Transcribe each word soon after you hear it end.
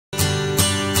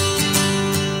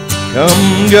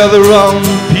Come gather round,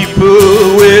 people,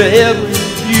 wherever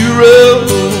you roam,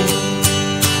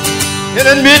 and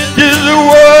admit to the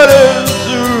waters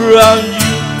around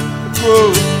you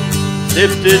grow.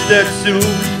 Accepted that soon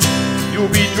you'll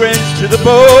be drenched to the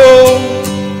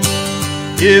bone.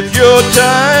 If your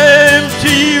time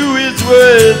to you is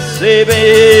worth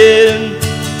saving,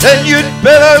 then you'd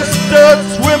better start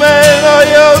swimming or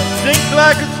you'll sink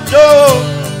like a stone.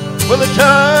 For the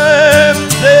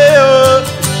times they are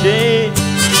changing.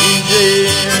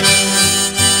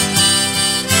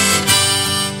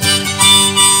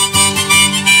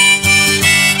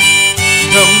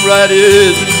 Some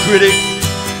writers and critics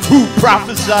who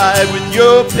prophesy with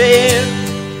your pen,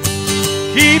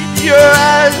 keep your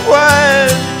eyes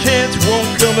wide, the chance won't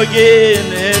come again.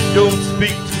 And don't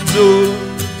speak too soon,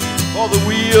 for the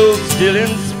wheel's still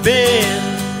in spin,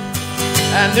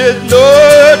 and there's no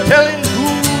telling who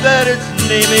that its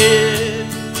name is.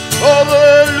 For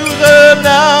the loser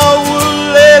now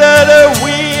will later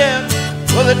win,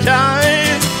 for the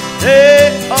times they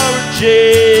are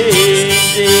changing.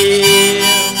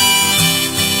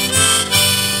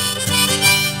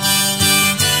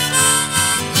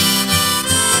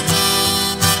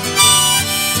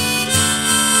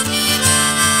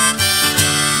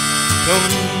 Some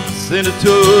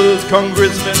senators,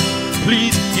 congressmen,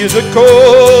 please hear the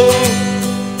call.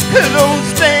 Don't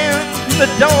stand in the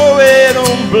doorway,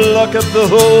 don't block up the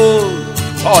hole.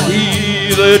 For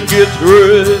he that gets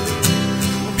hurt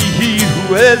will be he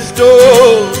who has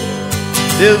stole.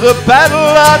 There's a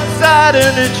battle outside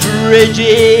and it's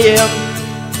raging.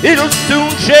 It'll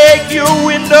soon shake your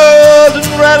windows and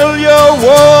rattle your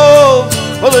walls.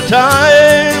 For the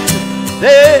times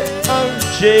they are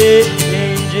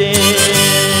changing.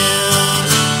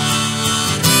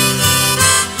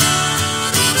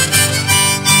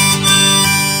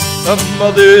 Of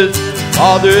mothers,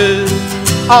 fathers,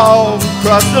 all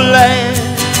across the land,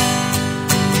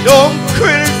 don't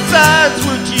criticize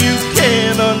what you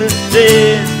can't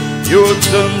understand. Your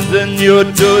sons and your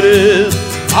daughters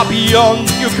are beyond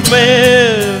your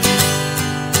command.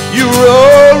 Your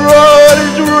railroad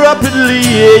is rapidly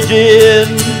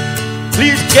aging.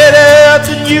 Please get out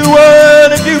the new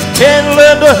one if you can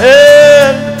lend a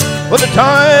hand. For the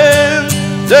times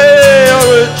they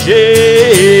are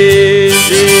changing.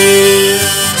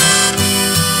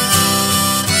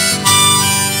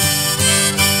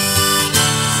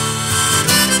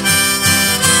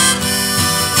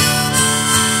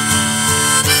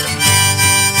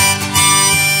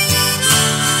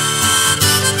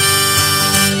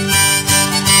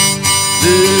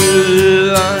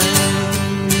 The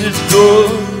line is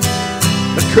good,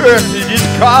 the curse is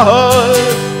caught.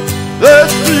 The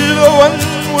silver one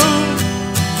will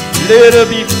later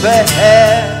be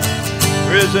fair.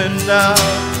 Prison now,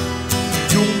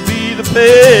 you'll be the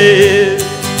pair.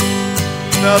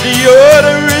 Now the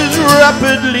order is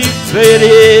rapidly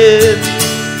fading.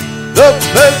 The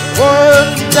first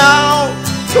one now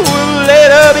will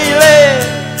later be led.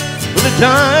 For the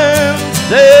time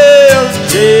they'll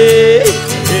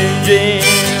changing.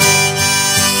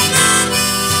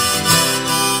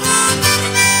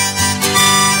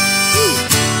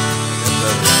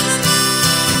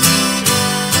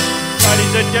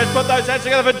 Ladies and gents, put those hands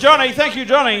together for Johnny. Thank you,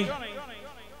 Johnny.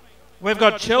 We've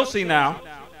got Chelsea now.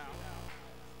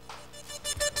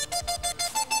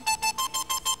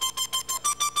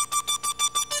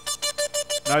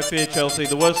 No fear, Chelsea.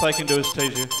 The worst they can do is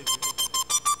tease you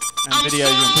and video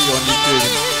you and put you on YouTube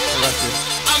and harass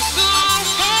you.